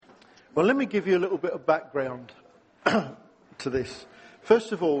Well, let me give you a little bit of background to this.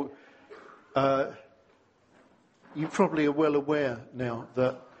 First of all, you probably are well aware now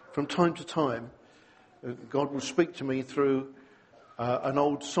that from time to time, God will speak to me through an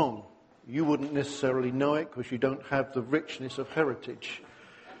old song. You wouldn't necessarily know it because you don't have the richness of heritage,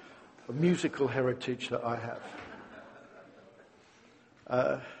 the musical heritage that I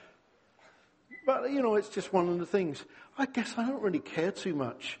have. But, you know, it's just one of the things. I guess I don't really care too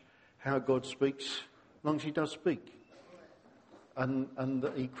much how God speaks, as long as he does speak. And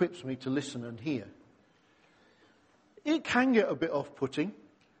that he equips me to listen and hear. It can get a bit off-putting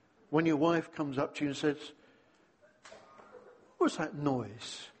when your wife comes up to you and says, "What's that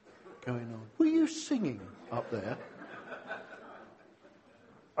noise going on? Were you singing up there?"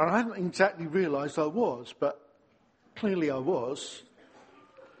 And I hadn't exactly realised I was, but clearly I was.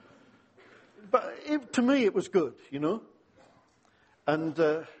 But to me it was good, you know.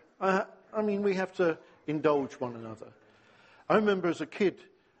 And I mean, we have to indulge one another. I remember as a kid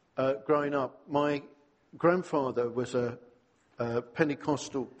growing up, my grandfather was a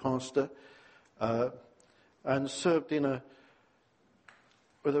Pentecostal pastor and served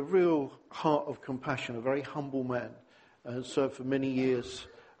with a real heart of compassion, a very humble man, and served for many years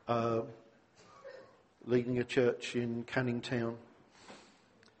leading a church in Canning Town.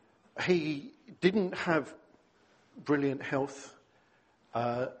 He didn't have brilliant health,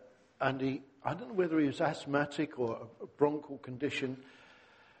 and I don't know whether he was asthmatic or a bronchial condition,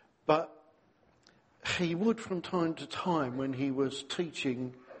 but he would from time to time, when he was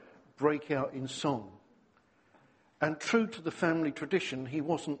teaching, break out in song. And true to the family tradition, he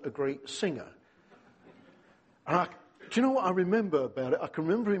wasn't a great singer. And do you know what I remember about it? I can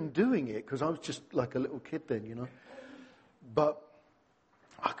remember him doing it because I was just like a little kid then, you know. But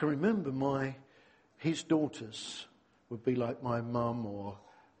I can remember his daughters would be like my mum or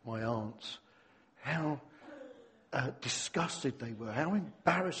my aunts. How disgusted they were, how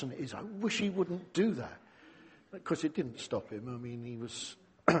embarrassing it is. I wish he wouldn't do that. Because it didn't stop him. I mean, he was...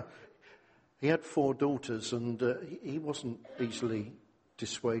 he had 4 daughters and he wasn't easily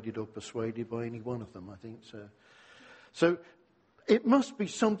dissuaded or persuaded by any one of them, I think. So it must be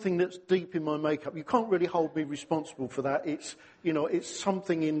something that's deep in my makeup. You can't really hold me responsible for that. It's, you know, it's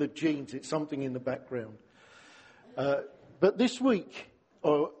something in the genes. It's something in the background. But this week,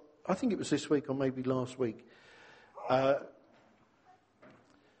 or I think it was this week or maybe last week,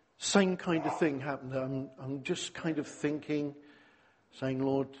 same kind of thing happened. I'm just kind of thinking, saying,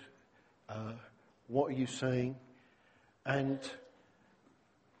 "Lord, what are you saying?" And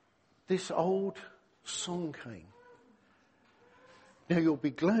this old song came. Now, you'll be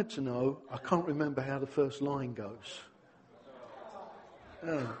glad to know I can't remember how the first line goes.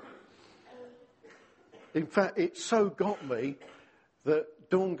 In fact, it so got me that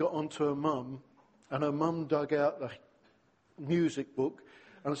Dawn got onto her mum, and her mum dug out the music book,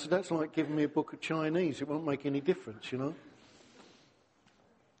 and I said, "That's like giving me a book of Chinese. It won't make any difference, you know."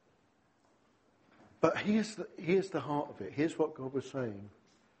 But here's the heart of it. Here's what God was saying.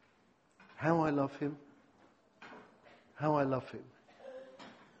 How I love him. How I love him.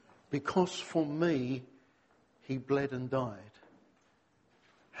 Because for me, he bled and died.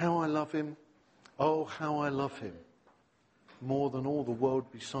 How I love him. Oh, how I love him. More than all the world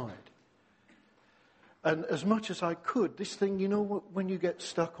beside. And as much as I could, this thing, you know, when you get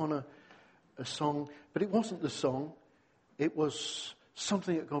stuck on a song, but it wasn't the song, it was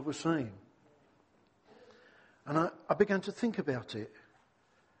something that God was saying. And I began to think about it.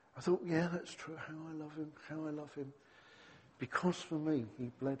 I thought, yeah, that's true. How I love him, how I love him. Because for me,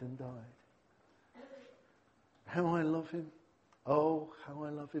 he bled and died. How I love him. Oh, how I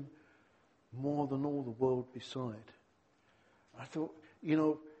love him. More than all the world beside. I thought, you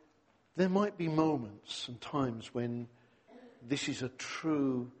know, there might be moments and times when this is a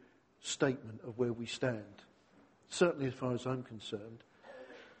true statement of where we stand. Certainly as far as I'm concerned.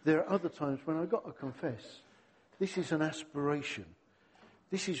 There are other times when I've got to confess, this is an aspiration.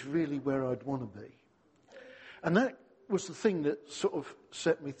 This is really where I'd want to be. And that was the thing that sort of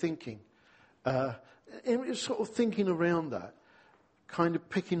set me thinking. It was sort of thinking around that, kind of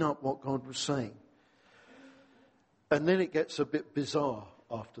picking up what God was saying. And then it gets a bit bizarre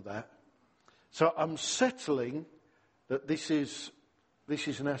after that. So I'm settling that this is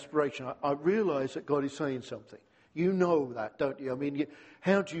an aspiration. I realise that God is saying something. You know that, don't you? I mean,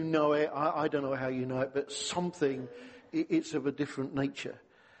 how do you know it? I don't know how you know it, but something, it's of a different nature.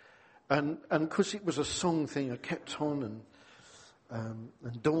 And because it was a song thing, I kept on,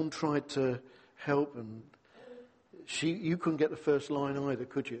 and Dawn tried to help, and you couldn't get the first line either,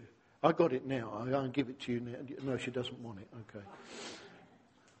 could you? I got it now. I'll give it to you now. No, she doesn't want it. Okay.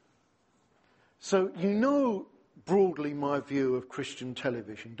 So you know broadly my view of Christian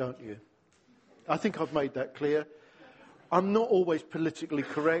television, don't you? I think I've made that clear. I'm not always politically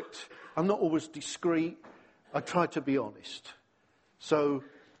correct. I'm not always discreet. I try to be honest. So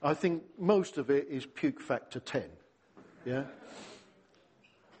I think most of it is puke factor 10. Yeah?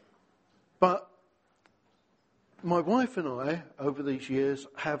 But my wife and I, over these years,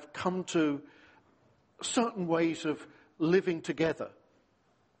 have come to certain ways of living together.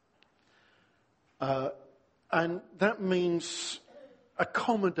 And that means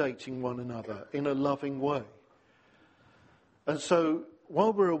accommodating one another in a loving way. And so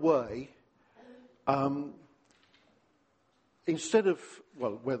while we're away, instead of,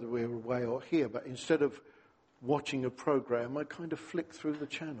 well, whether we're away or here, but instead of watching a program, I kind of flick through the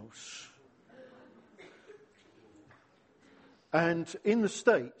channels. And in the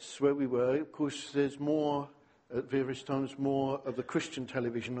States, where we were, of course, there's more, at various times, more of the Christian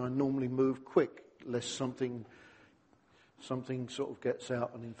television. I normally move quick, lest something sort of gets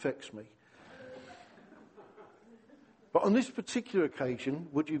out and infects me. But on this particular occasion,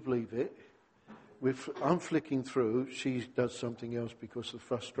 would you believe it, I'm flicking through, she does something else because the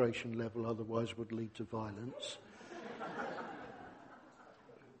frustration level otherwise would lead to violence.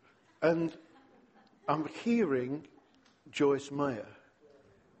 And I'm hearing Joyce Meyer.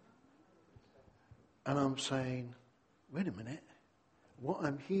 And I'm saying, wait a minute, what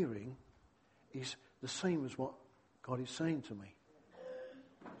I'm hearing is the same as what God is saying to me.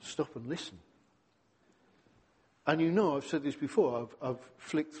 Stop and listen. And you know, I've said this before, I've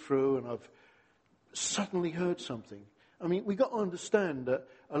flicked through and I've suddenly heard something. I mean, we've got to understand that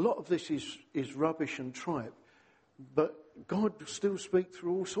a lot of this is rubbish and tripe, but God still speaks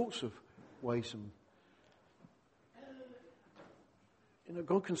through all sorts of ways. And, you know,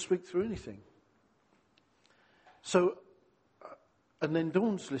 God can speak through anything. So, and then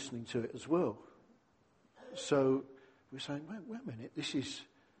Dawn's listening to it as well. So we're saying, wait a minute, this is,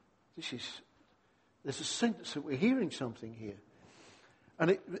 there's a sense that we're hearing something here.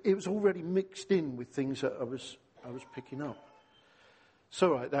 And it was already mixed in with things that I was picking up.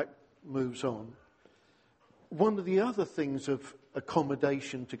 So right, that moves on. One of the other things of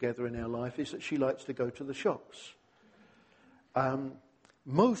accommodation together in our life is that she likes to go to the shops.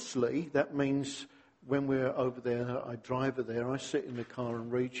 Mostly that means when we're over there, I drive her there, I sit in the car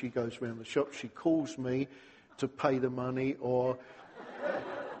and read, she goes around the shop, she calls me to pay the money or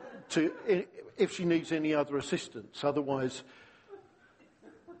if she needs any other assistance. Otherwise,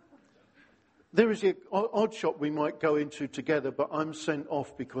 there is an odd shop we might go into together, but I'm sent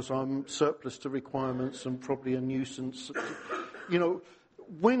off because I'm surplus to requirements and probably a nuisance. You know,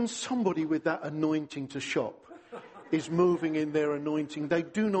 when somebody with that anointing to shop is moving in their anointing, they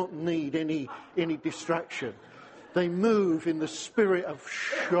do not need any distraction. They move in the spirit of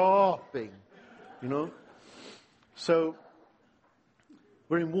shopping, you know. So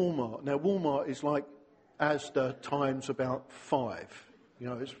we're in Walmart. Now, Walmart is like Asda times about 5. You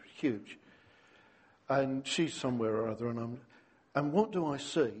know, it's huge. And she's somewhere or other, and what do I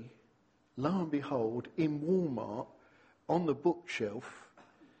see? Lo and behold, in Walmart, on the bookshelf,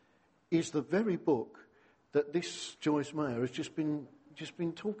 is the very book that this Joyce Meyer has just been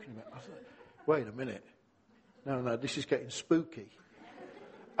talking about. I thought, wait a minute, no, this is getting spooky.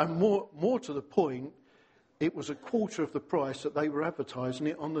 And more to the point, it was a quarter of the price that they were advertising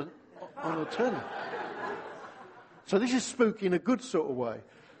it on the telly. So this is spooky in a good sort of way.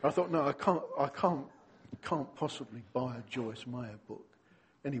 I thought, no, I can't possibly buy a Joyce Meyer book.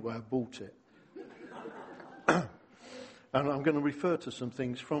 Anyway, I bought it. And I'm going to refer to some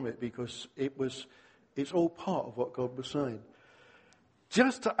things from it because it's all part of what God was saying.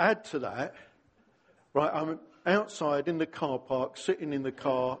 Just to add to that, right, I'm outside in the car park, sitting in the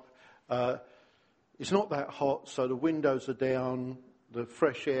car. It's not that hot, so the windows are down, the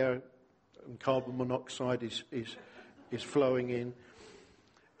fresh air and carbon monoxide is flowing in.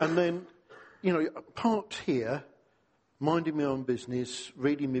 And then, you know, parked here, minding my own business,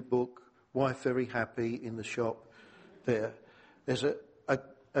 reading my book, wife very happy in the shop there. There's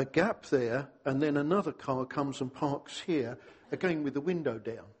a gap there, and then another car comes and parks here, again with the window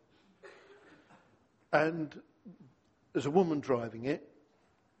down. And there's a woman driving it,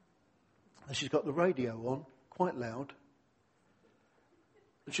 and she's got the radio on, quite loud.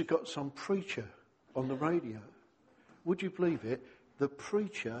 And she's got some preacher on the radio. Would you believe it? The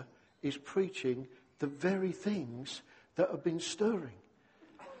preacher is preaching the very things that have been stirring.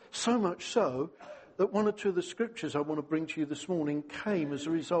 So much so that one or two of the scriptures I want to bring to you this morning came as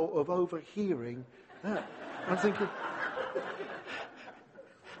a result of overhearing that. I'm thinking,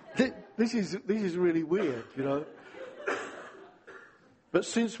 this is really weird, you know. But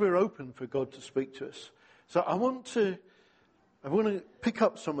since we're open for God to speak to us, so I want to pick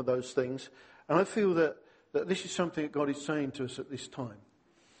up some of those things, and I feel that this is something that God is saying to us at this time.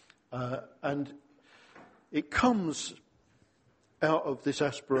 And it comes out of this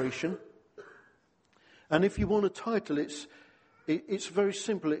aspiration. And if you want a title, it's very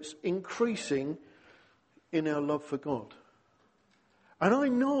simple. It's increasing in our love for God. And I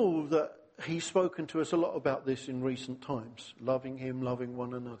know that He's spoken to us a lot about this in recent times. Loving Him, loving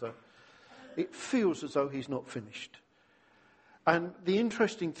one another. It feels as though He's not finished. And the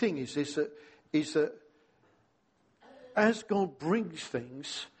interesting thing is that as God brings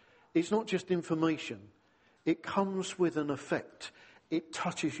things, it's not just information. It comes with an effect. It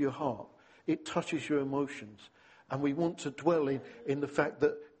touches your heart. It touches your emotions. And we want to dwell in the fact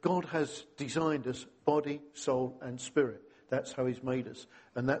that God has designed us body, soul and spirit. That's how He's made us.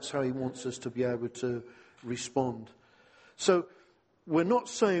 And that's how He wants us to be able to respond. So we're not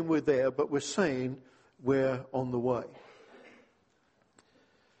saying we're there, but we're saying we're on the way.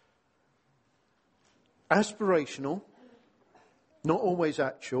 Aspirational, not always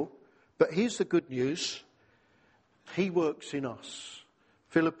actual, but here's the good news. He works in us.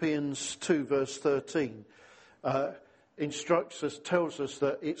 Philippians 2 verse 13 instructs us, tells us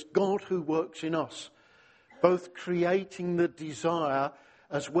that it's God who works in us, both creating the desire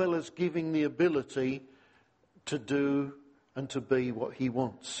as well as giving the ability to do and to be what He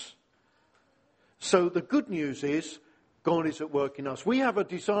wants. So the good news is God is at work in us. We have a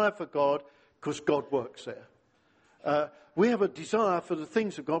desire for God because God works there. We have a desire for the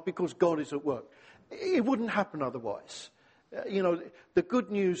things of God because God is at work. It wouldn't happen otherwise. The good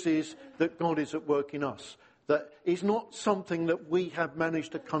news is that God is at work in us. That it's not something that we have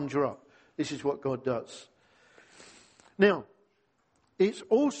managed to conjure up. This is what God does. Now, it's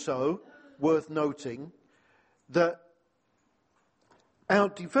also worth noting that our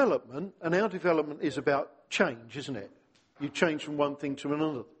development is about change, isn't it? You change from one thing to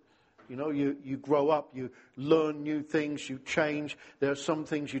another. You grow up, you learn new things, you change. There are some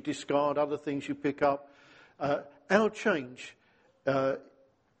things you discard, other things you pick up. Our change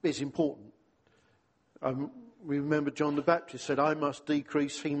is important. We remember John the Baptist said, I must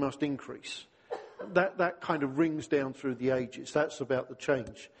decrease, He must increase. That kind of rings down through the ages. That's about the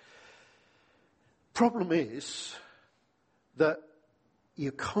change. Problem is that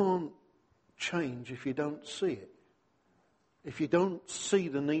you can't change if you don't see it. If you don't see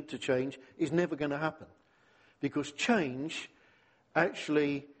the need to change, it's never going to happen. Because change,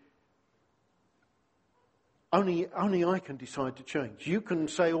 actually, only I can decide to change. You can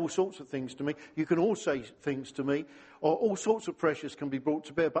say all sorts of things to me. You can all say things to me. Or all sorts of pressures can be brought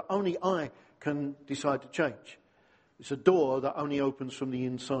to bear. But only I can decide to change. It's a door that only opens from the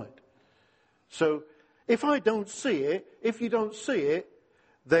inside. So, if I don't see it, if you don't see it,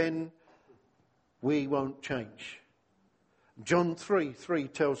 then we won't change. John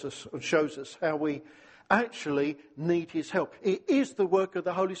 3:3 tells us and shows us how we actually need His help. It is the work of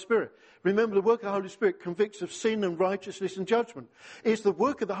the Holy Spirit. Remember, the work of the Holy Spirit convicts of sin and righteousness and judgment. It's the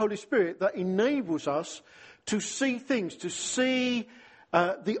work of the Holy Spirit that enables us to see things, to see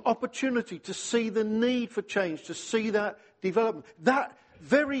the opportunity, to see the need for change, to see that development. That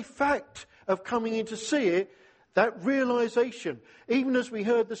very fact of coming in to see it, that realization, even as we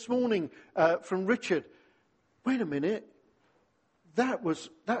heard this morning from Richard, wait a minute,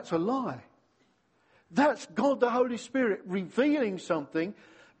 that's a lie. That's God the Holy Spirit revealing something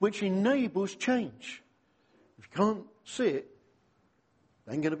which enables change. If you can't see it,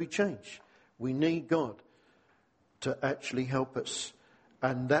 there ain't going to be change. We need God to actually help us.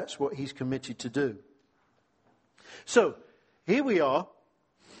 And that's what He's committed to do. So, here we are.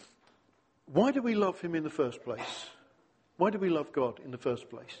 Why do we love Him in the first place? Why do we love God in the first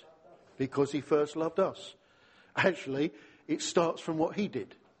place? Because He first loved us. Actually, it starts from what He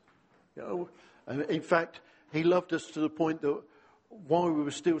did. In fact, He loved us to the point that while we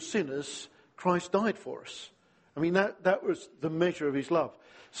were still sinners, Christ died for us. I mean, that was the measure of His love.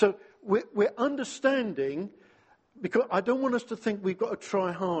 So we're understanding, because I don't want us to think we've got to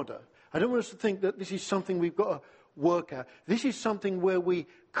try harder. I don't want us to think that this is something we've got to work at. This is something where we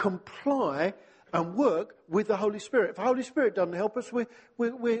comply and work with the Holy Spirit. If the Holy Spirit doesn't help us,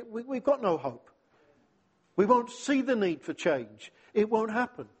 we've got no hope. We won't see the need for change. It won't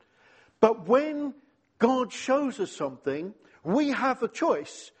happen. But when God shows us something, we have a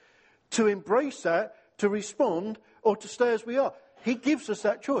choice to embrace that, to respond, or to stay as we are. He gives us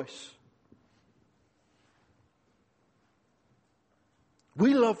that choice.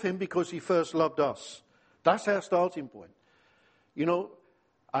 We love Him because He first loved us. That's our starting point.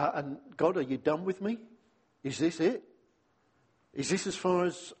 And God, are you done with me? Is this it? Is this as far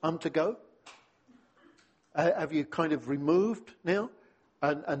as I'm to go? Have you kind of removed now?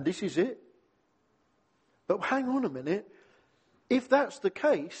 And this is it? But hang on a minute. If that's the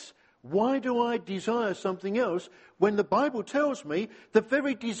case, why do I desire something else when the Bible tells me the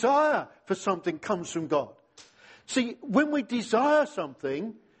very desire for something comes from God? See, when we desire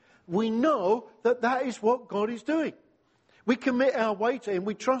something, we know that that is what God is doing. We commit our way to Him,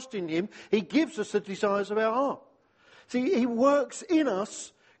 we trust in Him, He gives us the desires of our heart. See, He works in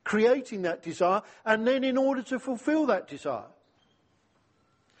us, creating that desire, and then in order to fulfill that desire.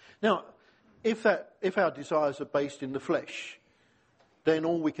 Now, if our desires are based in the flesh, then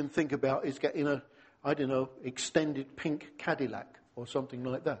all we can think about is getting a, extended pink Cadillac or something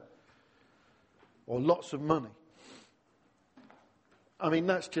like that. Or lots of money. I mean,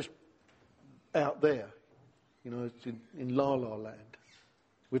 that's just out there. It's in La La Land.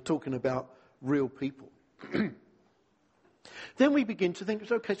 We're talking about real people. Then we begin to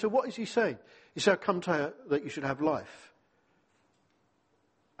think, okay, so what is he saying? He said, come to that you should have life.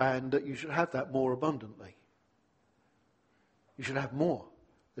 And that you should have that more abundantly. You should have more.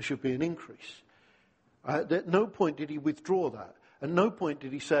 There should be an increase. At no point did he withdraw that. At no point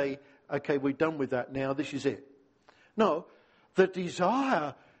did he say, okay, we're done with that now, this is it. No, the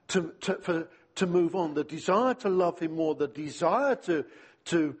desire to move on, the desire to love him more, the desire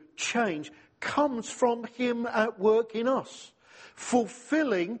to change comes from him at work in us,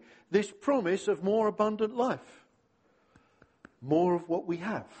 fulfilling this promise of more abundant life. More of what we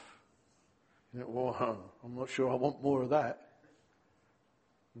have. Well, I'm not sure I want more of that.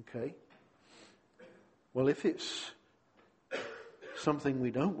 Okay. Well, if it's something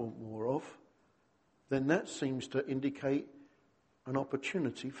we don't want more of, then that seems to indicate an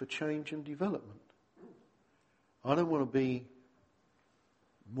opportunity for change and development. I don't want to be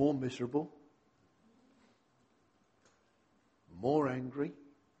more miserable, more angry,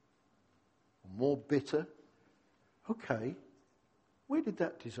 more bitter. Okay, where did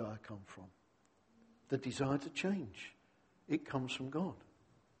that desire come from? The desire to change. It comes from God.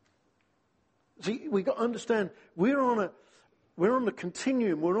 See, we've got to understand, we're on a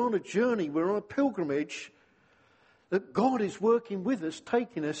continuum, we're on a journey, we're on a pilgrimage that God is working with us,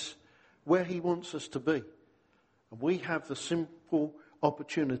 taking us where he wants us to be. And we have the simple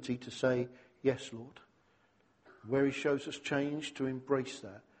opportunity to say, yes, Lord. Where he shows us change, to embrace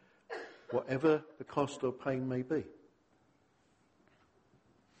that, whatever the cost or pain may be.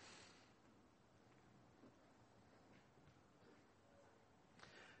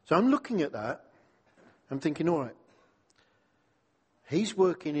 So I'm looking at that, I'm thinking, all right, he's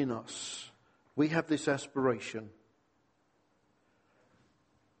working in us. We have this aspiration.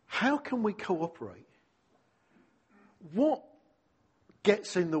 How can we cooperate? What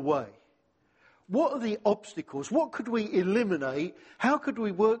gets in the way? What are the obstacles? What could we eliminate? How could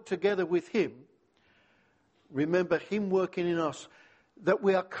we work together with him? Remember, him working in us, that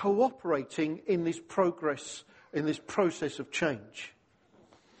we are cooperating in this progress, in this process of change.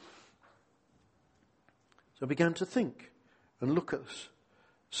 So I began to think and look at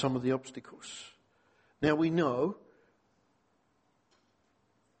some of the obstacles. Now we know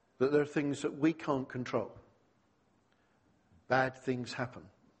that there are things that we can't control. Bad things happen.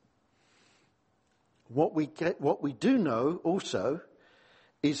 What we do know also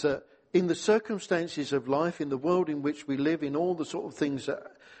is that in the circumstances of life, in the world in which we live, in all the sort of things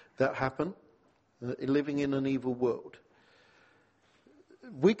that happen, living in an evil world,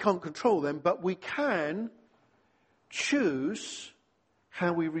 we can't control them, but we can choose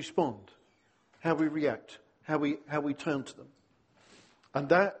how we respond, how we react, how we turn to them. And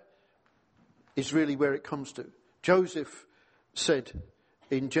that is really where it comes to. Joseph said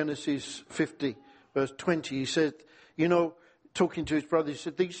in Genesis 50, verse 20, he said, talking to his brother, he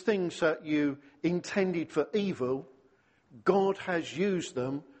said, these things that you intended for evil, God has used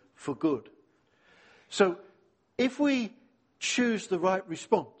them for good. So if we choose the right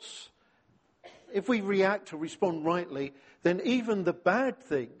response, if we react or respond rightly, then even the bad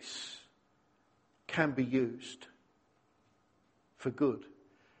things can be used for good.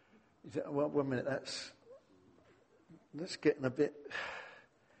 Well, 1 minute, that's getting a bit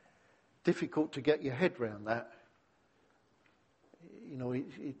difficult to get your head around that.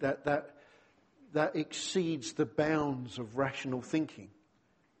 That exceeds the bounds of rational thinking.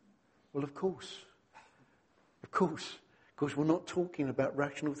 Well, of course, because we're not talking about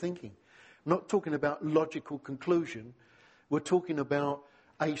rational thinking. We're not talking about logical conclusion. We're talking about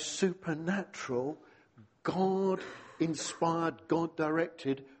a supernatural, God-inspired,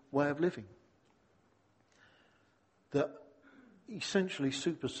 God-directed way of living that essentially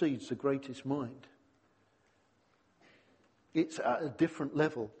supersedes the greatest mind. It's at a different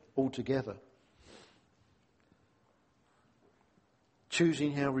level altogether.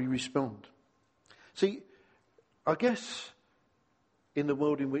 Choosing how we respond. See, I guess in the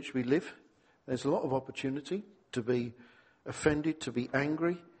world in which we live, there's a lot of opportunity to be offended, to be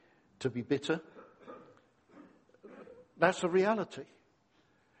angry, to be bitter. That's a reality.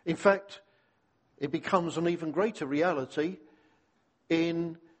 In fact, it becomes an even greater reality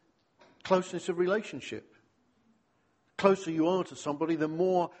in closeness of relationship. The closer you are to somebody, the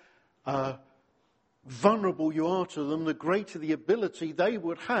more vulnerable you are to them, the greater the ability they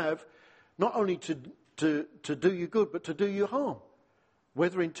would have not only to do you good, but to do you harm,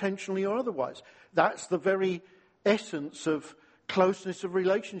 whether intentionally or otherwise. That's the very essence of closeness of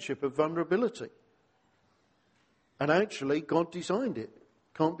relationship, of vulnerability. And actually, God designed it.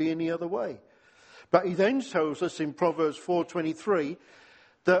 Can't be any other way. But he then tells us in Proverbs 4:23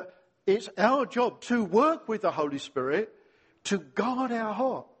 that it's our job to work with the Holy Spirit to guard our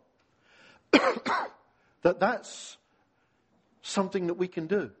heart. That's something that we can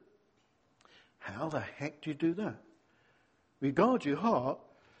do. How the heck do you do that? We guard your heart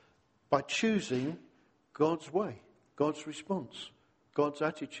by choosing God's way, God's response, God's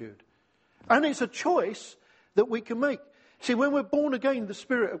attitude. And it's a choice that we can make. See, when we're born again in the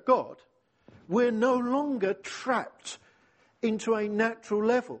Spirit of God, we're no longer trapped into a natural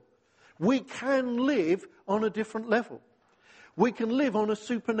level. We can live on a different level. We can live on a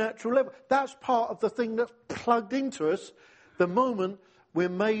supernatural level. That's part of the thing that's plugged into us the moment we're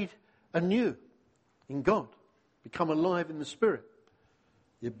made anew in God, become alive in the Spirit.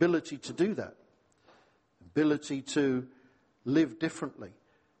 The ability to do that. Ability to live differently.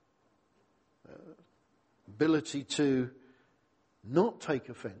 Ability to not take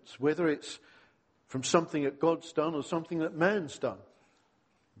offence, whether it's from something that God's done or something that man's done.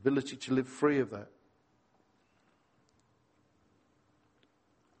 Ability to live free of that.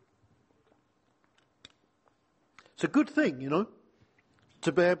 It's a good thing,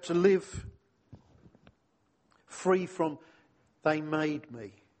 to be able to live free from, they made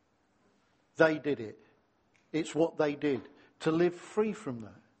me. They did it. It's what they did. To live free from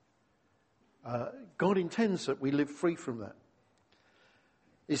that. God intends that we live free from that.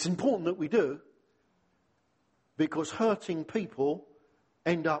 It's important that we do, because hurting people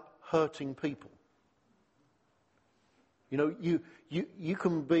end up hurting people. You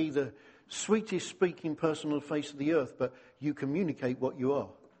can be the sweetest speaking person on the face of the earth, but you communicate what you are.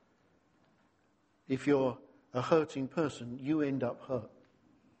 If you're a hurting person, you end up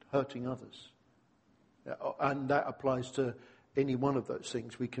hurting others. And that applies to any one of those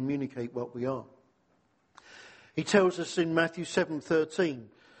things. We communicate what we are. He tells us in Matthew 7:13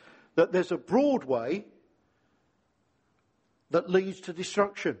 that there's a broad way that leads to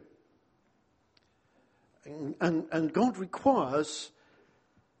destruction. And God requires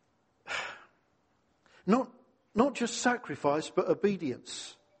not just sacrifice, but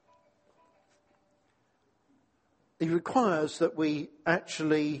obedience. He requires that we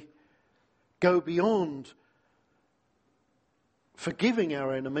actually go beyond forgiving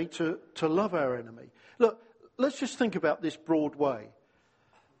our enemy to love our enemy. Look, let's just think about this broad way.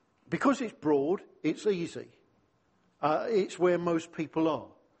 Because it's broad, it's easy. It's where most people are.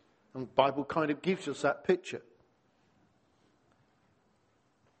 And the Bible kind of gives us that picture.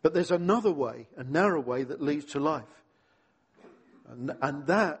 But there's another way, a narrow way that leads to life. And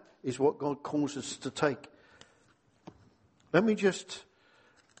that is what God calls us to take. Let me just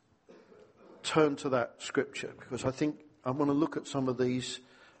turn to that scripture, because I think I want to look at some of these.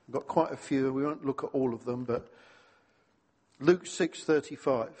 I've got quite a few. We won't look at all of them, but Luke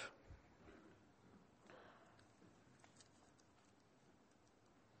 6:35.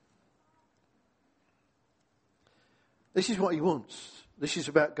 This is what he wants. This is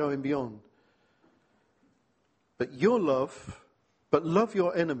about going beyond. But love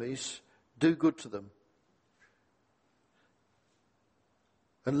your enemies, do good to them,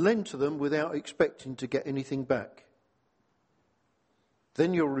 and lend to them without expecting to get anything back.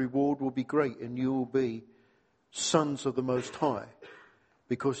 Then your reward will be great, and you will be sons of the Most High,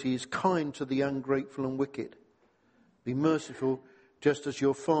 because he is kind to the ungrateful and wicked. Be merciful just as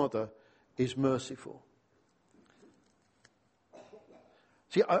your Father is merciful.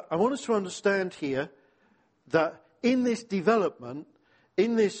 See, I want us to understand here that in this development,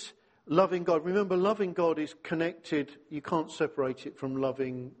 in this loving God, remember, loving God is connected. You can't separate it from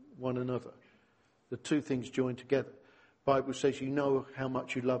loving one another. The two things join together. The Bible says you know how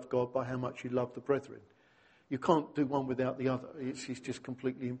much you love God by how much you love the brethren. You can't do one without the other. It's just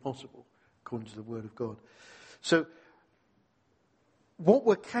completely impossible, according to the Word of God. So, what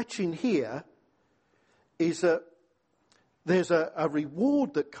we're catching here is that there's a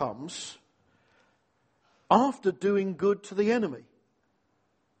reward that comes after doing good to the enemy.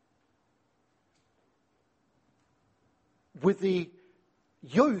 With the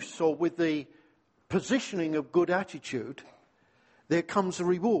use or with the positioning of good attitude, there comes a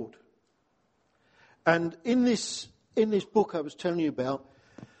reward. And in this book I was telling you about,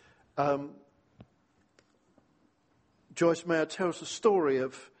 Joyce Meyer tells a story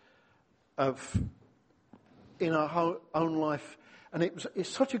of in our own life, and it's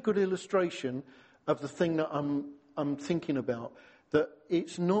such a good illustration of the thing that I'm thinking about, that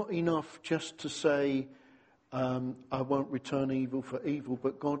it's not enough just to say, I won't return evil for evil,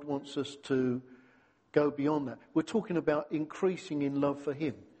 but God wants us to go beyond that. We're talking about increasing in love for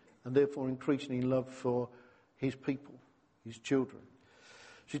him, and therefore increasing in love for his people, his children.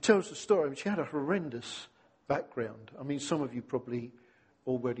 She tells the story, and she had a horrendous background. I mean, some of you probably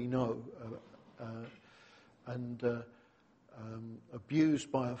already know,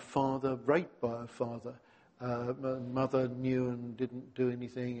 abused by a father, raped by a father. Mother knew and didn't do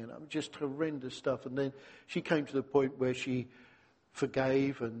anything, and just horrendous stuff. And then she came to the point where she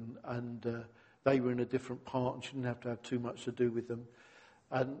forgave, and they were in a different part, and she didn't have to have too much to do with them.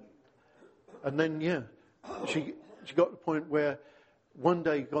 And then she got to the point where one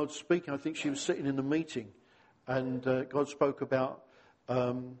day God's speaking. I think she was sitting in a meeting, and God spoke about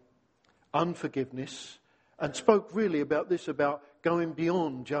unforgiveness, and spoke really about this, about going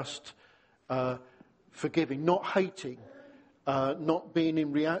beyond just forgiving, not hating, not being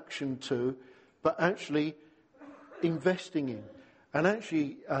in reaction to, but actually investing in. And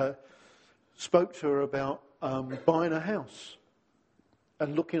actually spoke to her about buying a house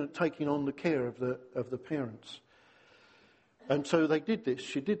and looking at taking on the care of the parents. And so they did this.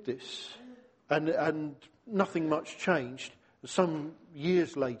 She did this, and nothing much changed. Some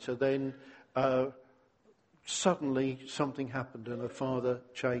years later, then suddenly something happened, and her father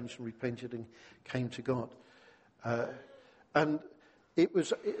changed and repented and came to God. And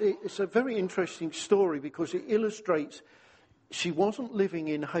it's a very interesting story, because it illustrates she wasn't living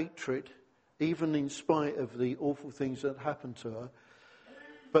in hatred, even in spite of the awful things that happened to her,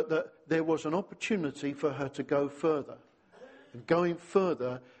 but that there was an opportunity for her to go further. And going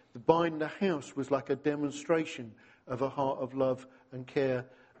further, buying the house was like a demonstration of a heart of love and care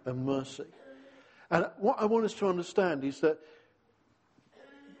and mercy. And what I want us to understand is that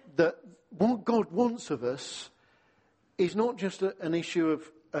what God wants of us is not just an issue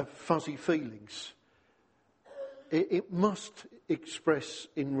of fuzzy feelings. It must express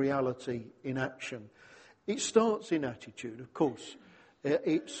in reality, in action. It starts in attitude, of course.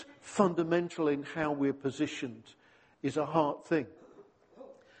 It's fundamental in how we're positioned, is a heart thing.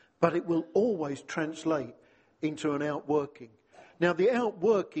 But it will always translate into an outworking. Now, the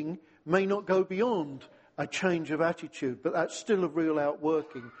outworking may not go beyond a change of attitude, but that's still a real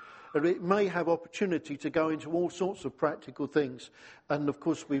outworking. And it may have opportunity to go into all sorts of practical things. And of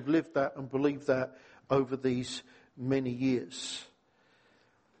course, we've lived that and believed that over these many years.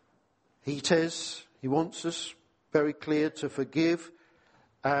 He says, he wants us very clear to forgive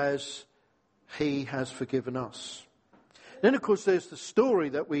as he has forgiven us. Then, of course, there's the story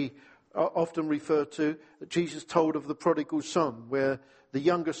that we often refer to, that Jesus told of the prodigal son, where the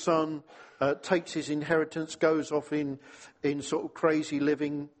younger son takes his inheritance, goes off in sort of crazy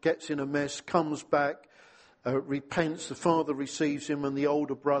living, gets in a mess, comes back, repents, the father receives him, and the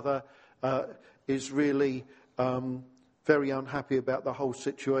older brother is really very unhappy about the whole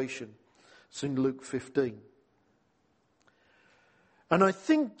situation. It's in Luke 15. And I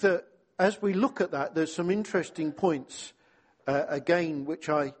think that as we look at that, there's some interesting points, again, which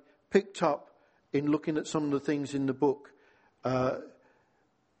I picked up in looking at some of the things in the book,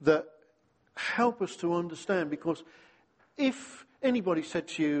 that help us to understand. Because if anybody said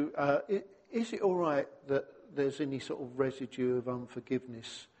to you, is it all right that there's any sort of residue of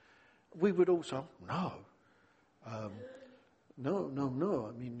unforgiveness? We would all say, no. No.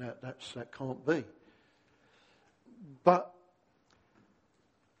 I mean, that can't be. But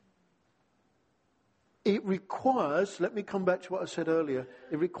it requires, let me come back to what I said earlier,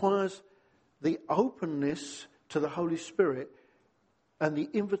 it requires the openness to the Holy Spirit and the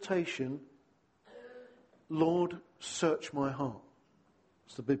invitation, Lord, search my heart.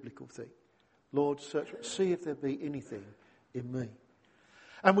 It's the biblical thing. Lord, see if there be anything in me.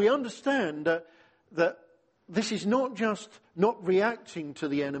 And we understand that this is not just not reacting to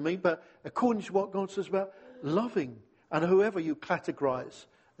the enemy, but according to what God says about loving and whoever you categorize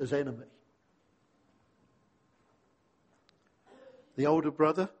as enemy. The older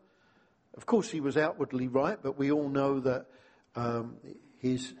brother, of course he was outwardly right, but we all know that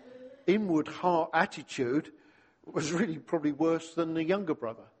his inward heart attitude was really probably worse than the younger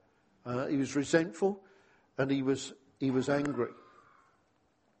brother. He was resentful and he was angry.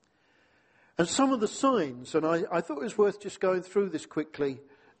 And some of the signs, and I thought it was worth just going through this quickly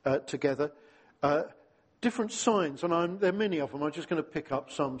together, different signs, and there are many of them. I'm just going to pick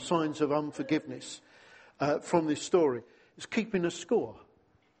up some signs of unforgiveness from this story. It's keeping a score.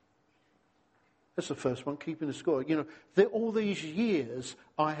 That's the first one, keeping a score. You know, all these years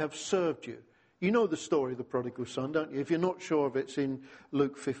I have served you. You know the story of the prodigal son, don't you? If you're not sure of it, it's in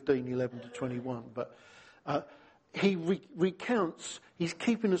Luke 15:11-21. But he recounts, he's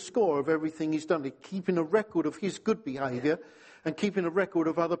keeping a score of everything he's done. He's keeping a record of his good behaviour and keeping a record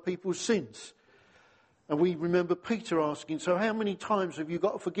of other people's sins. And we remember Peter asking, so how many times have you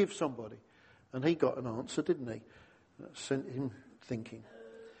got to forgive somebody? And he got an answer, didn't he? That sent him thinking.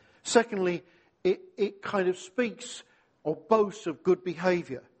 Secondly, it kind of speaks or boasts of good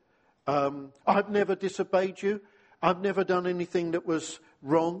behaviour. I've never disobeyed you. I've never done anything that was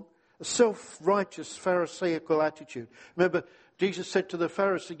wrong. A self-righteous Pharisaical attitude. Remember, Jesus said to the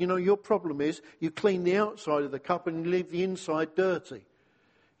Pharisee, you know, your problem is you clean the outside of the cup and you leave the inside dirty.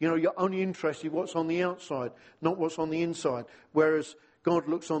 You know, you're only interested in what's on the outside, not what's on the inside. Whereas God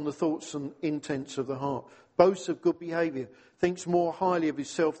looks on the thoughts and intents of the heart. Boasts of good behaviour. Thinks more highly of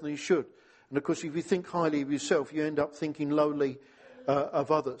himself than he should. And of course, if you think highly of yourself, you end up thinking lowly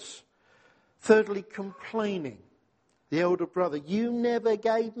of others. Thirdly, complaining. The elder brother, you never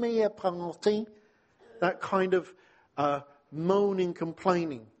gave me a party. That kind of moaning,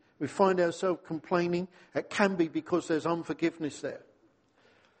 complaining. We find ourselves complaining. It can be because there's unforgiveness there.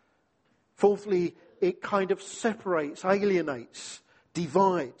 Fourthly, it kind of separates, alienates,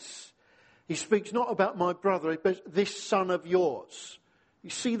 divides. He speaks not about my brother, but this son of yours. You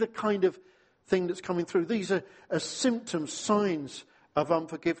see the kind of thing that's coming through. These are symptoms, signs of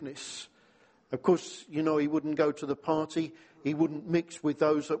unforgiveness. Of course, you know, he wouldn't go to the party. He wouldn't mix with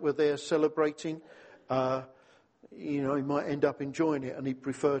those that were there celebrating. You know, he might end up enjoying it and he'd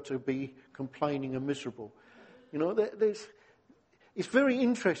prefer to be complaining and miserable. You know, it's very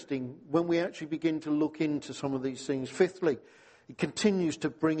interesting when we actually begin to look into some of these things. Fifthly, he continues to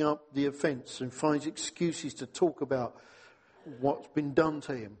bring up the offence and finds excuses to talk about what's been done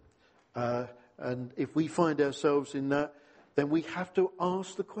to him. And if we find ourselves in that, then we have to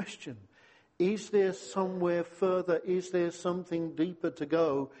ask the question, is there somewhere further, is there something deeper to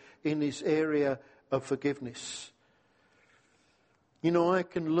go in this area of forgiveness? You know, I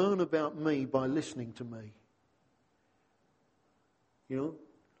can learn about me by listening to me. You know,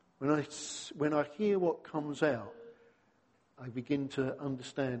 when I hear what comes out, I begin to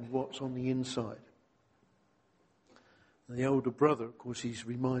understand what's on the inside. And the older brother, of course, he's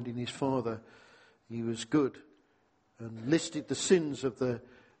reminding his father he was good and listed the sins of the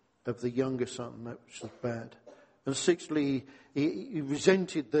younger son, that was bad. And sixthly, he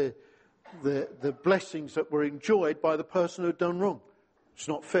resented the blessings that were enjoyed by the person who had done wrong. It's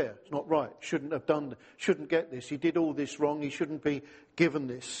not fair, it's not right, shouldn't get this, he did all this wrong, he shouldn't be given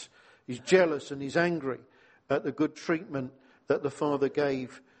this. He's jealous and he's angry at the good treatment that the father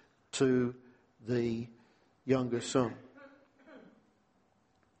gave to the younger son.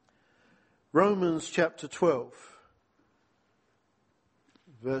 Romans chapter 12.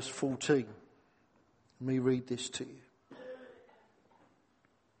 Verse 14. Let me read this to you.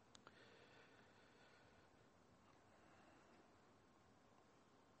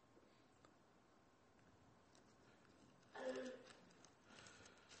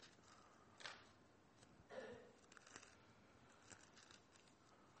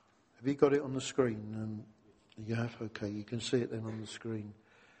 Have you got it on the screen? And you have? Okay, you can see it then on the screen.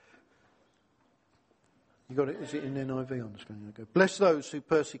 You got it? Is it in NIV on the screen? Okay. Bless those who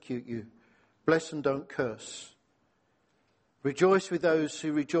persecute you. Bless and don't curse. Rejoice with those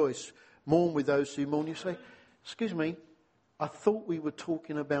who rejoice. Mourn with those who mourn. You say, excuse me, I thought we were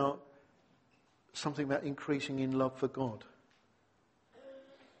talking about something about increasing in love for God.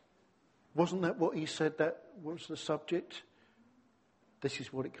 Wasn't that what he said that was the subject? This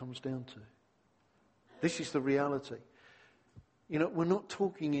is what it comes down to. This is the reality. You know, we're not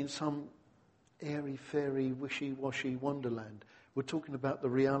talking in some airy-fairy, wishy-washy wonderland. We're talking about the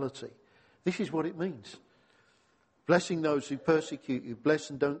reality. This is what it means. Blessing those who persecute you. Bless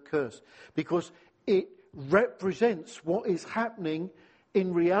and don't curse. Because it represents what is happening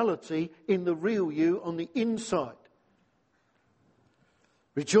in reality, in the real you, on the inside.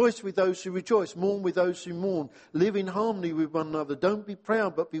 Rejoice with those who rejoice. Mourn with those who mourn. Live in harmony with one another. Don't be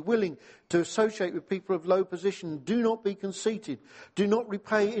proud, but be willing to associate with people of low position. Do not be conceited. Do not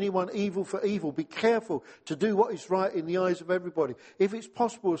repay anyone evil for evil. Be careful to do what is right in the eyes of everybody. If it's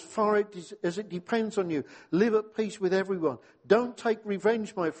possible, as far as it depends on you, live at peace with everyone. Don't take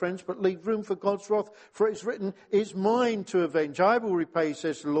revenge, my friends, but leave room for God's wrath. For it is written, it's mine to avenge. I will repay,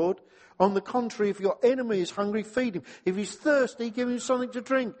 says the Lord. On the contrary, if your enemy is hungry, feed him. If he's thirsty, give him something to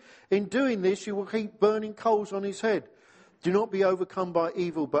drink. In doing this, you will heap burning coals on his head. Do not be overcome by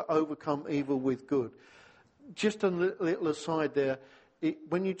evil, but overcome evil with good. Just a little aside there.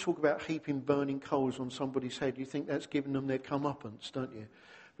 When you talk about heaping burning coals on somebody's head, you think that's giving them their comeuppance, don't you?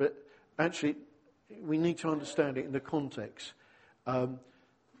 But actually, we need to understand it in the context.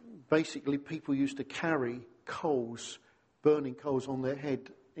 Basically, people used to carry coals, burning coals on their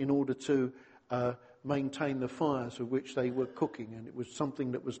head in order to maintain the fires of which they were cooking, and it was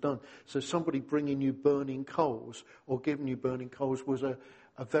something that was done. So somebody bringing you burning coals or giving you burning coals was a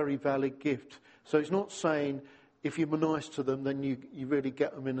very valid gift. So it's not saying if you're nice to them, then you really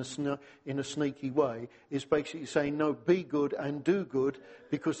get them in a sneaky way. It's basically saying, no, be good and do good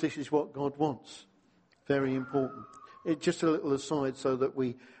because this is what God wants. Very important. It's just a little aside so that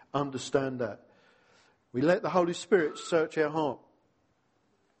we understand that. We let the Holy Spirit search our heart.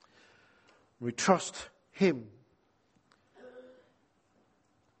 We trust him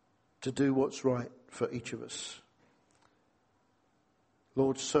to do what's right for each of us.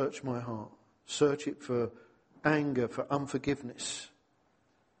 Lord, search my heart. Search it for anger, for unforgiveness.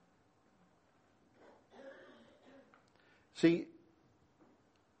 See,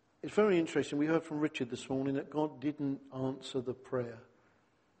 it's very interesting. We heard from Richard this morning that God didn't answer the prayer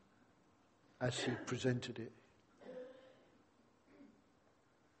as he presented it.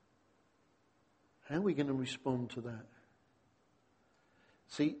 How are we going to respond to that?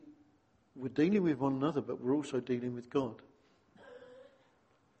 See, we're dealing with one another, but we're also dealing with God.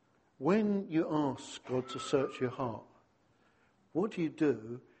 When you ask God to search your heart, what do you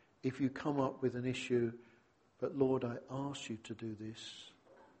do if you come up with an issue, but Lord, I asked you to do this,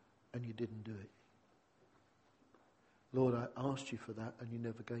 and you didn't do it? Lord, I asked you for that, and you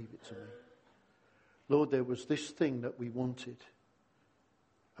never gave it to me. Lord, there was this thing that we wanted,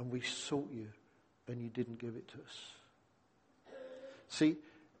 and we sought you, and you didn't give it to us. See,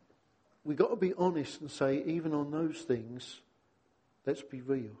 we've got to be honest and say, even on those things, let's be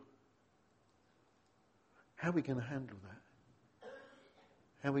real. How are we going to handle that?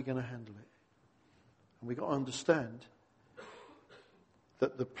 How are we going to handle it? And we've got to understand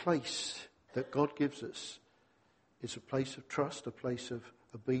that the place that God gives us is a place of trust, a place of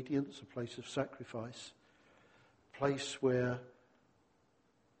obedience, a place of sacrifice, a place where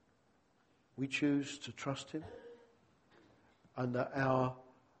we choose to trust him, and that our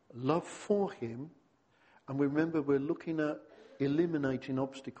love for him, and remember we're looking at eliminating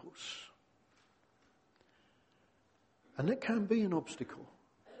obstacles. And it can be an obstacle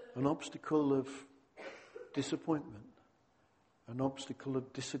of disappointment, an obstacle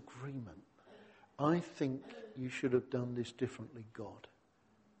of disagreement. I think you should have done this differently, God.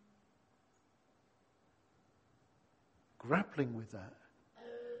 Grappling with that.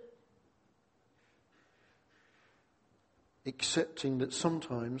 Accepting that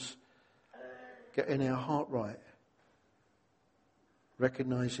sometimes getting our heart right,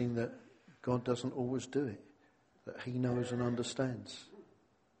 recognizing that God doesn't always do it, that he knows and understands.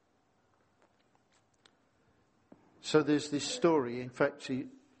 So there's this story. In fact,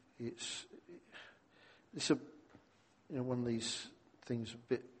 it's one of these things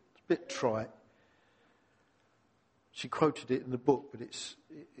a bit trite. She quoted it in the book, but it's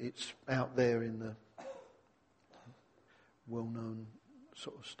out there in the well-known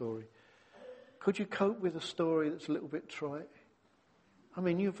sort of story. Could you cope with a story that's a little bit trite? I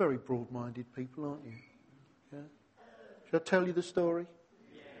mean, you're very broad-minded people, aren't you? Yeah? Should I tell you the story?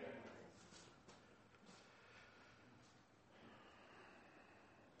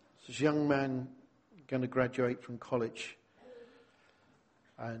 This young man going to graduate from college,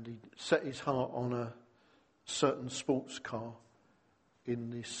 and he set his heart on a certain sports car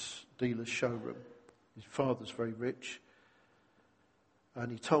in this dealer's showroom. His father's very rich, and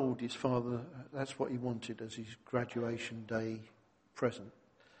he told his father that's what he wanted as his graduation day present.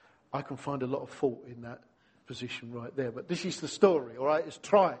 I can find a lot of fault in that position right there, but this is the story, all right? It's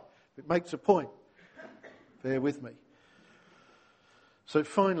trite. It makes a point. Bear with me. So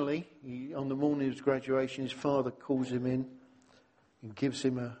finally, on the morning of his graduation, his father calls him in and gives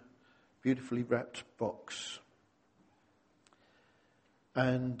him a beautifully wrapped box.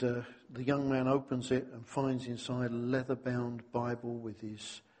 And the young man opens it and finds inside a leather-bound Bible with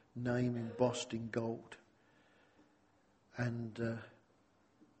his name embossed in gold. And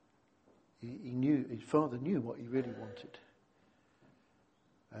he knew, his father knew what he really wanted.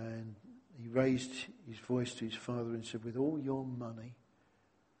 And he raised his voice to his father and said, with all your money,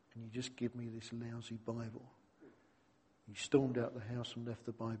 can you just give me this lousy Bible? He stormed out the house and left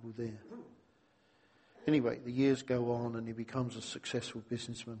the Bible there. Anyway, the years go on and he becomes a successful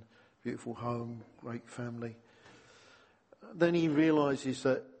businessman, beautiful home, great family. Then he realises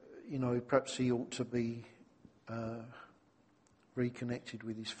that, perhaps he ought to be reconnected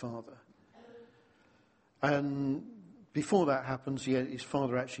with his father. And before that happens, his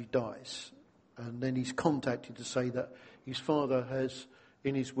father actually dies. And then he's contacted to say that his father has,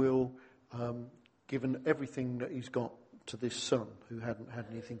 in his will, given everything that he's got to this son, who hadn't had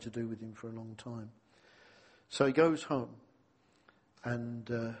anything to do with him for a long time. So he goes home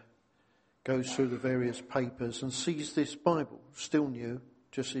and goes through the various papers and sees this Bible, still new,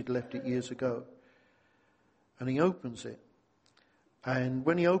 just he'd left it years ago. And he opens it. And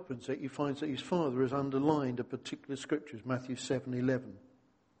when he opens it, he finds that his father has underlined a particular scripture, Matthew 7:11.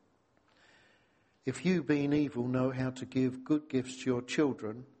 If you, being evil, know how to give good gifts to your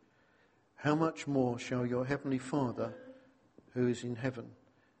children, how much more shall your heavenly Father, who is in heaven,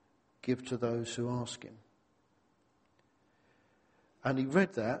 give to those who ask him? And he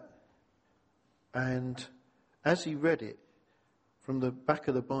read that, and as he read it, from the back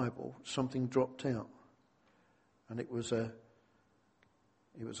of the Bible, something dropped out. And it was a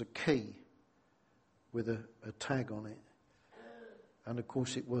key with a tag on it. And of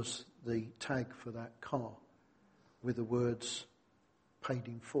course it was the tag for that car with the words paid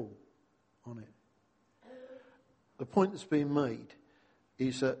in full on it. The point that's being made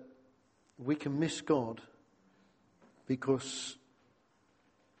is that we can miss God because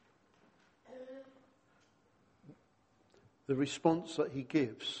the response that he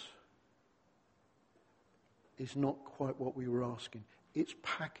gives is not quite what we were asking. It's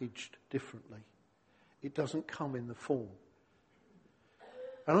packaged differently. It doesn't come in the form.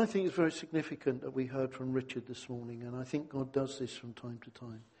 And I think it's very significant that we heard from Richard this morning, and I think God does this from time to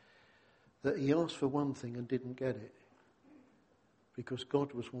time, that he asked for one thing and didn't get it because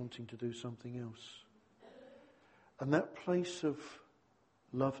God was wanting to do something else. And that place of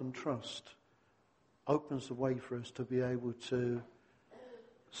love and trust opens the way for us to be able to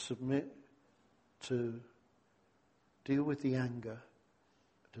submit, to deal with the anger,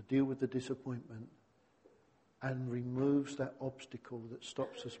 to deal with the disappointment, and removes that obstacle that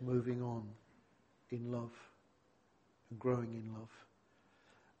stops us moving on in love and growing in love.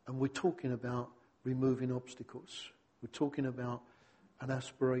 And we're talking about removing obstacles. We're talking about an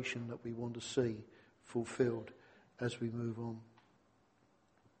aspiration that we want to see fulfilled as we move on.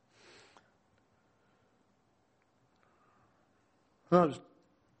 And I was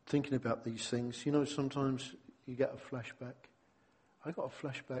thinking about these things. Sometimes you get a flashback. I got a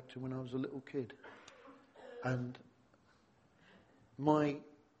flashback to when I was a little kid. And we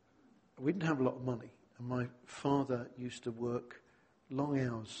didn't have a lot of money. And my father used to work long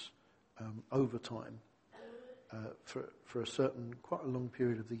hours, overtime, for a certain, quite a long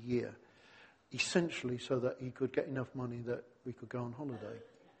period of the year, essentially so that he could get enough money that we could go on holiday.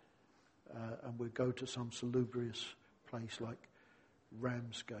 And we'd go to some salubrious place like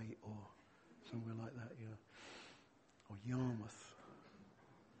Ramsgate or somewhere like that, or Yarmouth.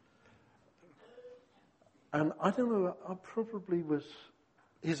 And I don't know, I probably was,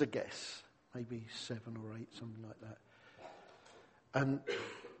 here's a guess, maybe 7 or 8, something like that. And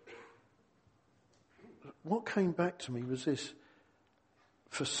what came back to me was this.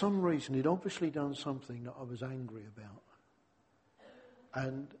 For some reason, he'd obviously done something that I was angry about.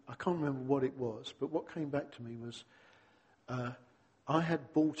 And I can't remember what it was, but what came back to me was I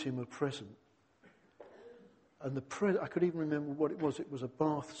had bought him a present. And I could even remember what it was. It was a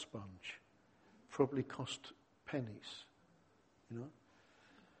bath sponge. Probably cost pennies,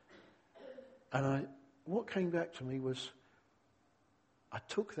 And what came back to me was, I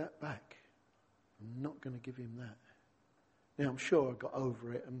took that back. I'm not going to give him that. Now, I'm sure I got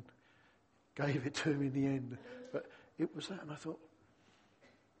over it and gave it to him in the end. But it was that, and I thought,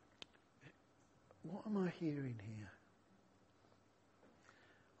 what am I hearing here?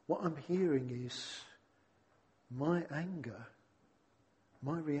 What I'm hearing is my anger,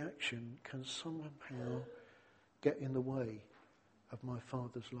 my reaction can somehow get in the way of my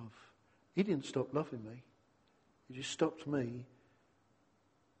Father's love. He didn't stop loving me. He just stopped me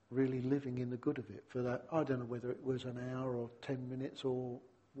really living in the good of it for that. I don't know whether it was an hour or 10 minutes or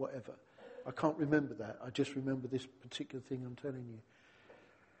whatever. I can't remember that. I just remember this particular thing I'm telling you.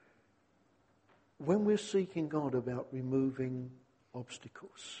 when we're seeking God about removing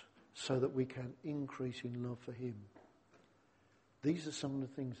obstacles so that we can increase in love for him, these are some of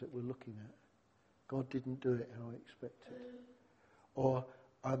the things that we're looking at. God didn't do it how I expected. Or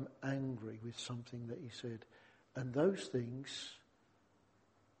I'm angry with something that he said. And those things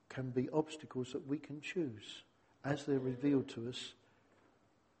can be obstacles that we can choose as they're revealed to us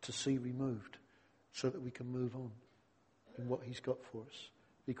to see removed so that we can move on in what he's got for us.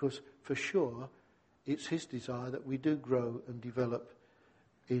 Because for sure, it's his desire that we do grow and develop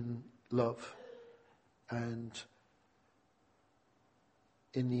in love and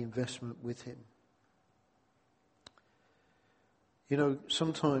in the investment with him. You know,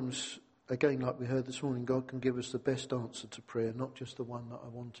 sometimes, again, like we heard this morning, God can give us the best answer to prayer, not just the one that I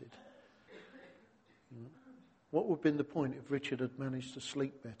wanted. You know? What would have been the point if Richard had managed to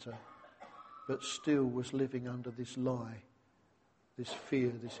sleep better, but still was living under this lie, this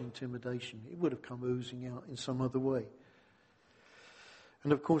fear, this intimidation? It would have come oozing out in some other way.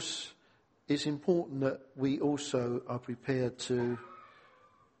 And of course, it's important that we also are prepared to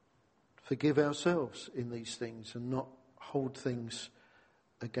forgive ourselves in these things and not hold things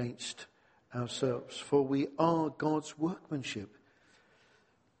against ourselves. For we are God's workmanship,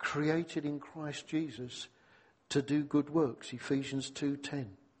 created in Christ Jesus to do good works, Ephesians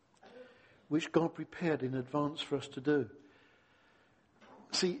 2:10, which God prepared in advance for us to do.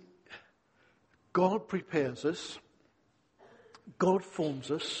 See, God prepares us, God forms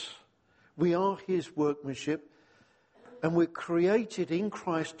us, we are his workmanship, and we're created in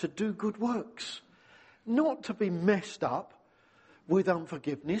Christ to do good works. Not to be messed up with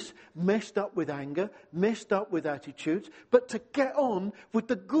unforgiveness, messed up with anger, messed up with attitudes, but to get on with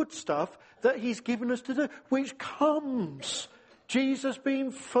the good stuff that he's given us to do, which comes, Jesus being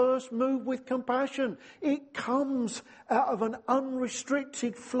first moved with compassion, it comes out of an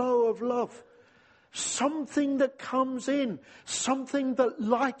unrestricted flow of love. Something that comes in, something that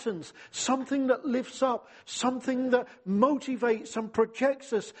lightens, something that lifts up, something that motivates and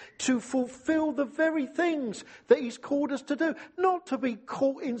projects us to fulfill the very things that he's called us to do. Not to be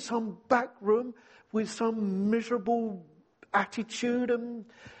caught in some back room with some miserable attitude and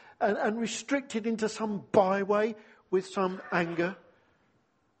restricted into some byway with some anger,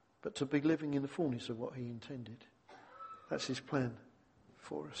 but to be living in the fullness of what he intended. That's his plan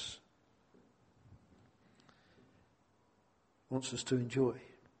for us. Wants us to enjoy.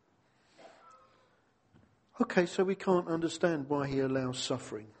 Okay, so we can't understand why he allows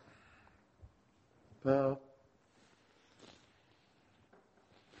suffering. Well,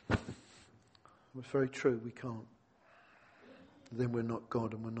 it's very true, we can't. Then we're not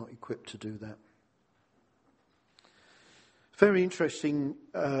God and we're not equipped to do that. Very interesting,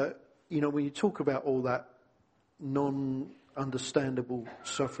 you know, when you talk about all that non-understandable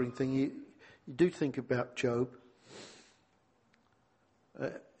suffering thing, you do think about Job.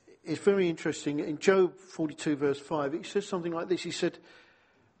 It's very interesting. In Job 42 verse 5, it says something like this. He said,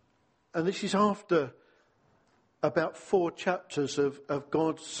 and this is after about 4 chapters of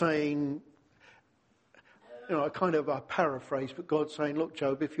God saying, you know, a paraphrase, but God saying, look,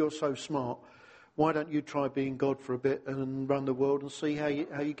 Job, if you're so smart, why don't you try being God for a bit and run the world and see how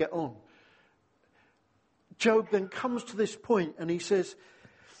you get on? Job then comes to this point and he says,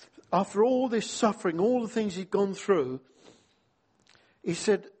 after all this suffering, all the things he'd gone through, he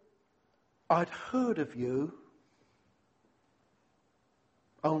said, I'd heard of you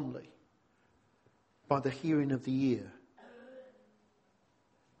only by the hearing of the ear.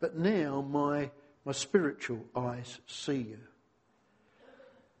 But now my spiritual eyes see you.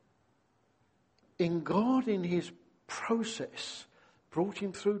 In God, in his process, brought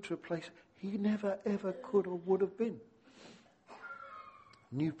him through to a place he never ever could or would have been.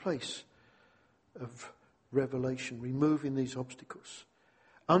 New place of revelation, removing these obstacles.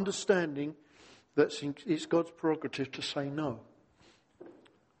 Understanding that it's God's prerogative to say no.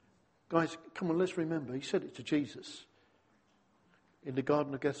 Guys, come on, let's remember, he said it to Jesus in the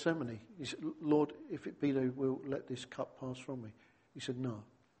Garden of Gethsemane. He said, Lord, if it be thy will, let this cup pass from me. He said, no,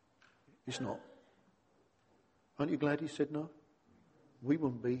 it's not. Aren't you glad he said no? We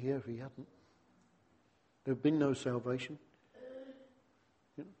wouldn't be here if he hadn't. There would been no salvation.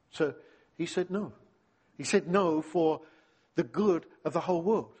 You know? So he said no. He said no for the good of the whole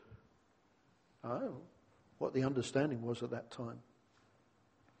world. I don't know what the understanding was at that time.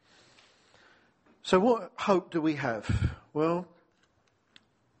 So what hope do we have? Well,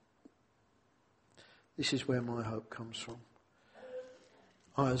 this is where my hope comes from.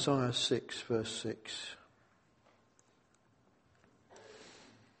 Isaiah 6 verse 6.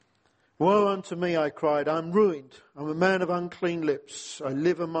 Woe unto me, I cried, I'm ruined. I'm a man of unclean lips. I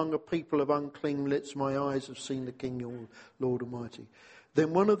live among a people of unclean lips. My eyes have seen the King, Lord Almighty.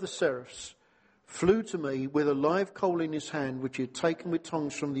 Then one of the seraphs flew to me with a live coal in his hand, which he had taken with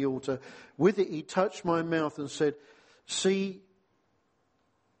tongs from the altar. With it he touched my mouth and said, see,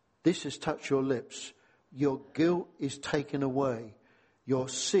 this has touched your lips. Your guilt is taken away. Your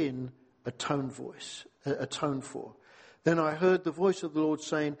sin atoned for. Then I heard the voice of the Lord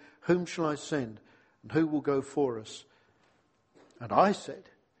saying, whom shall I send? And who will go for us? And I said,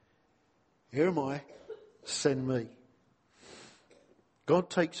 here am I, send me.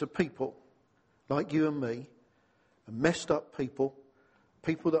 God takes a people like you and me, a messed up people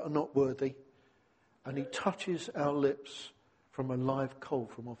that are not worthy, and he touches our lips from a live coal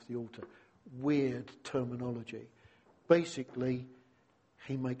from off the altar. Weird terminology. Basically,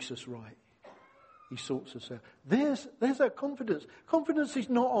 he makes us right. He sorts us out. There's our confidence. Confidence is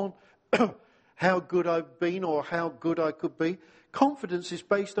not on how good I've been or how good I could be. Confidence is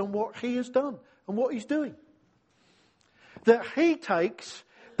based on what he has done and what he's doing. That he takes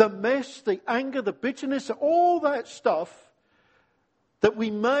the mess, the anger, the bitterness, all that stuff that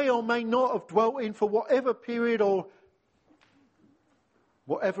we may or may not have dwelt in for whatever period or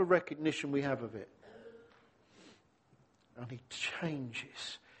whatever recognition we have of it. And he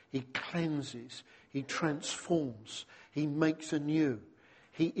changes, he cleanses, he transforms, he makes anew,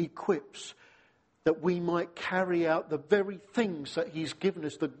 he equips that we might carry out the very things that he's given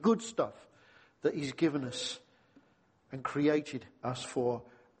us, the good stuff that he's given us and created us for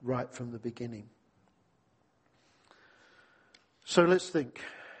right from the beginning. So let's think.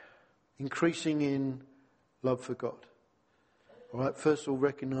 Increasing in love for God. All right, first of all,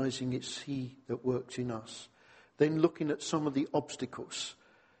 recognizing it's he that works in us. Then looking at some of the obstacles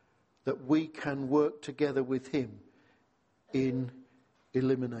that we can work together with him in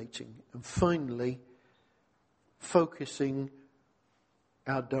eliminating. And finally, focusing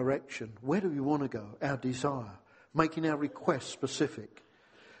our direction. Where do we want to go? Our desire. Making our request specific.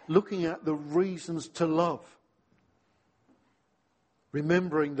 Looking at the reasons to love.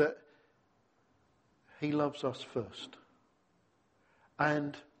 Remembering that he loves us first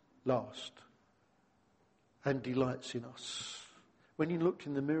and last and delights in us. When you looked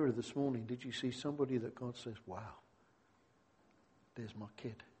in the mirror this morning, did you see somebody that God says, wow, there's my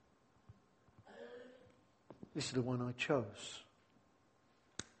kid. This is the one I chose.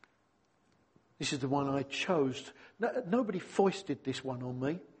 This is the one I chose. Nobody foisted this one on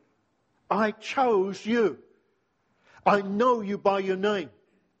me. I chose you. I know you by your name.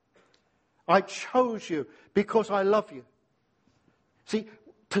 I chose you because I love you. See,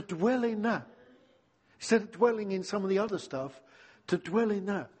 to dwell in that, instead of dwelling in some of the other stuff, to dwell in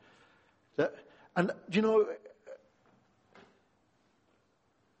that. And, you know,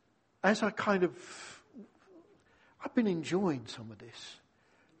 as I've been enjoying some of this.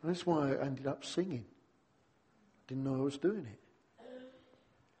 And that's why I ended up singing. Didn't know I was doing it.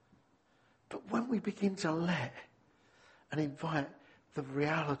 But when we begin to let and invite the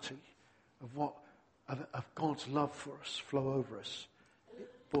reality of God's love for us flow over us,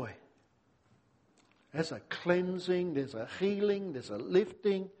 boy, there's a cleansing, there's a healing, there's a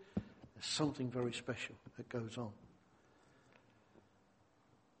lifting, there's something very special that goes on.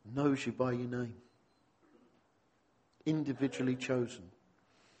 Knows you by your name. Individually chosen.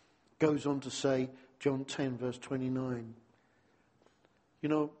 Goes on to say, John 10 verse 29, you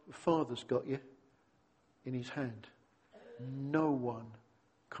know, the Father's got you in his hand. No one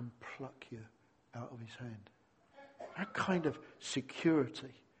can pluck you out of his hand. That kind of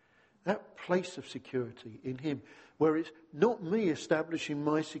security, that place of security in him, where it's not me establishing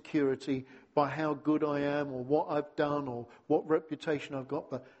my security by how good I am or what I've done or what reputation I've got,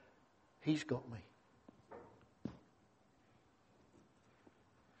 but he's got me.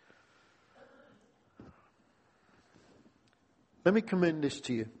 Let me commend this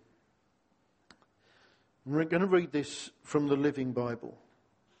to you. We're going to read this from the Living Bible.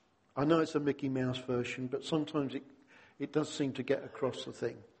 I know it's a Mickey Mouse version, but sometimes it does seem to get across the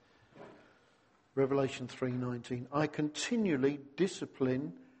thing. Revelation 3:19. I continually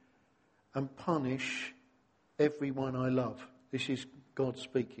discipline and punish everyone I love. This is God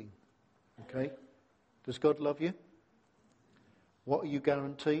speaking. Okay? Does God love you? What are you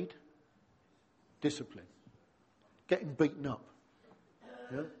guaranteed? Discipline. Getting beaten up.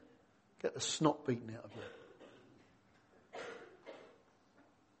 Yeah? Get the snot beaten out of you.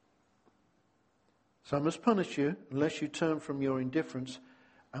 So I must punish you unless you turn from your indifference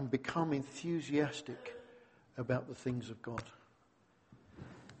and become enthusiastic about the things of God.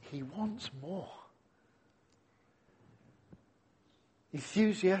 He wants more.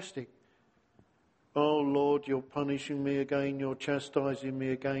 Enthusiastic Oh Lord, you're punishing me again, you're chastising me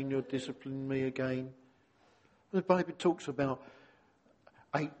again, you're disciplining me again. The Bible talks about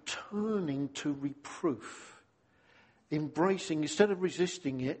a turning to reproof, embracing, instead of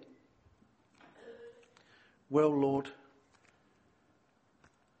resisting it, well, Lord,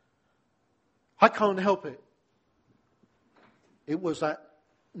 I can't help it. It was that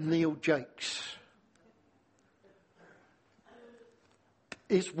Neil Jakes.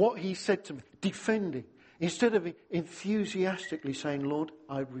 It's what he said to me, defending. Instead of enthusiastically saying, Lord,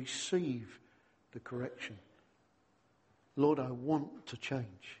 I receive the correction. Lord, I want to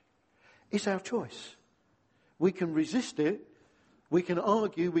change. It's our choice. We can resist it, we can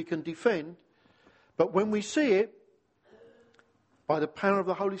argue, we can defend, but when we see it, by the power of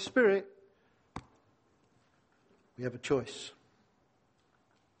the Holy Spirit, we have a choice.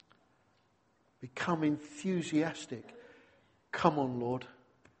 Become enthusiastic. Come on, Lord.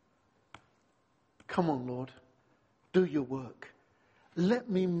 Come on, Lord. Do your work. Let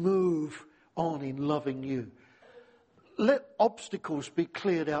me move on in loving you. Let obstacles be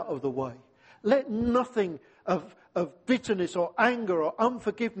cleared out of the way. Let nothing of bitterness or anger or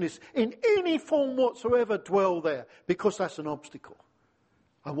unforgiveness in any form whatsoever dwell there, because that's an obstacle.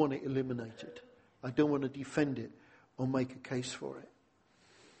 I want it eliminated. I don't want to defend it or make a case for it.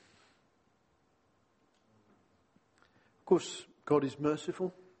 Of course, God is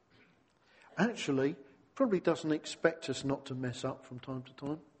merciful. Actually, probably doesn't expect us not to mess up from time to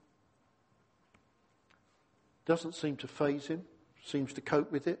time. Doesn't seem to faze him. Seems to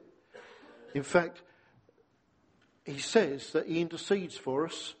cope with it. In fact, he says that he intercedes for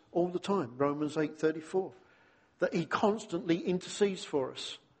us all the time. Romans 8:34. That he constantly intercedes for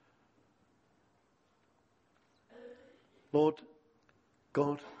us. Lord,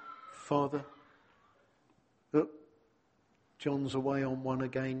 God, Father. Look, John's away on one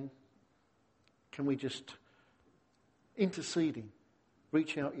again. Can we just, interceding,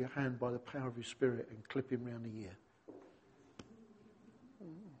 reach out your hand by the power of your Spirit and clip him round the ear?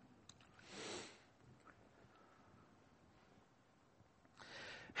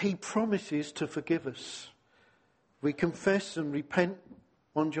 He promises to forgive us. We confess and repent,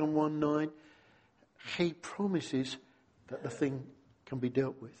 1 John 1:9. He promises that the thing can be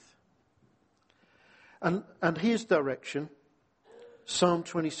dealt with. And his direction, Psalm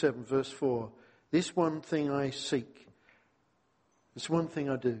 27 verse 4. This one thing I seek, this one thing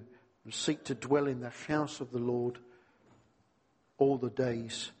I do, I seek to dwell in the house of the Lord all the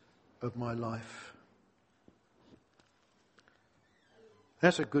days of my life.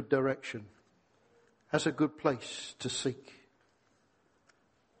 That's a good direction. That's a good place to seek.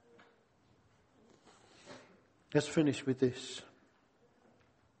 Let's finish with this.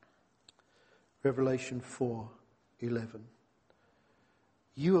 Revelation 4:11.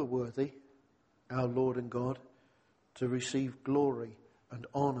 You are worthy, our Lord and God, to receive glory and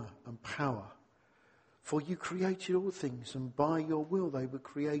honour and power. For you created all things, and by your will they were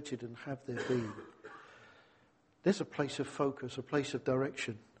created and have their being. There's a place of focus, a place of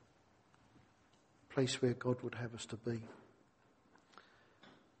direction, a place where God would have us to be.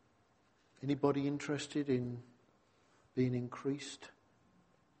 Anybody interested in being increased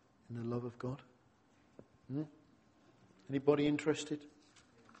in the love of God? Anybody interested?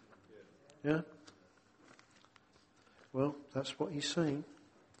 Yeah? Well, that's what he's saying.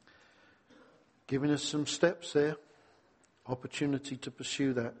 Giving us some steps there. Opportunity to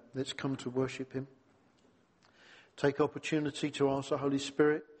pursue that. Let's come to worship him. Take opportunity to ask the Holy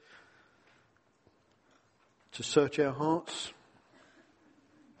Spirit to search our hearts.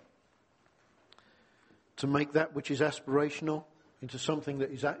 To make that which is aspirational into something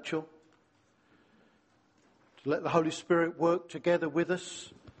that is actual. To let the Holy Spirit work together with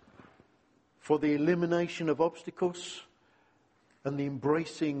us for the elimination of obstacles and the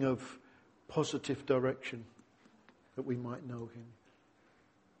embracing of positive direction, that we might know him.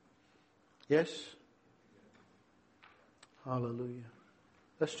 Yes? Hallelujah.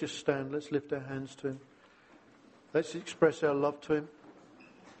 Let's just stand. Let's lift our hands to him. Let's express our love to him.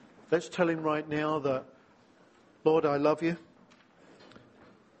 Let's tell him right now that, Lord, I love you.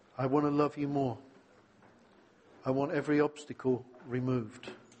 I want to love you more. I want every obstacle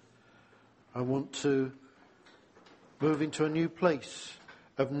removed. I want to move into a new place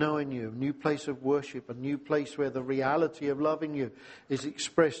of knowing you, a new place of worship, a new place where the reality of loving you is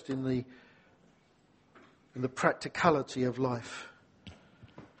expressed in the practicality of life.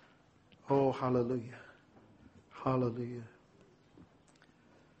 Oh, hallelujah. Hallelujah.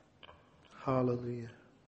 Hallelujah.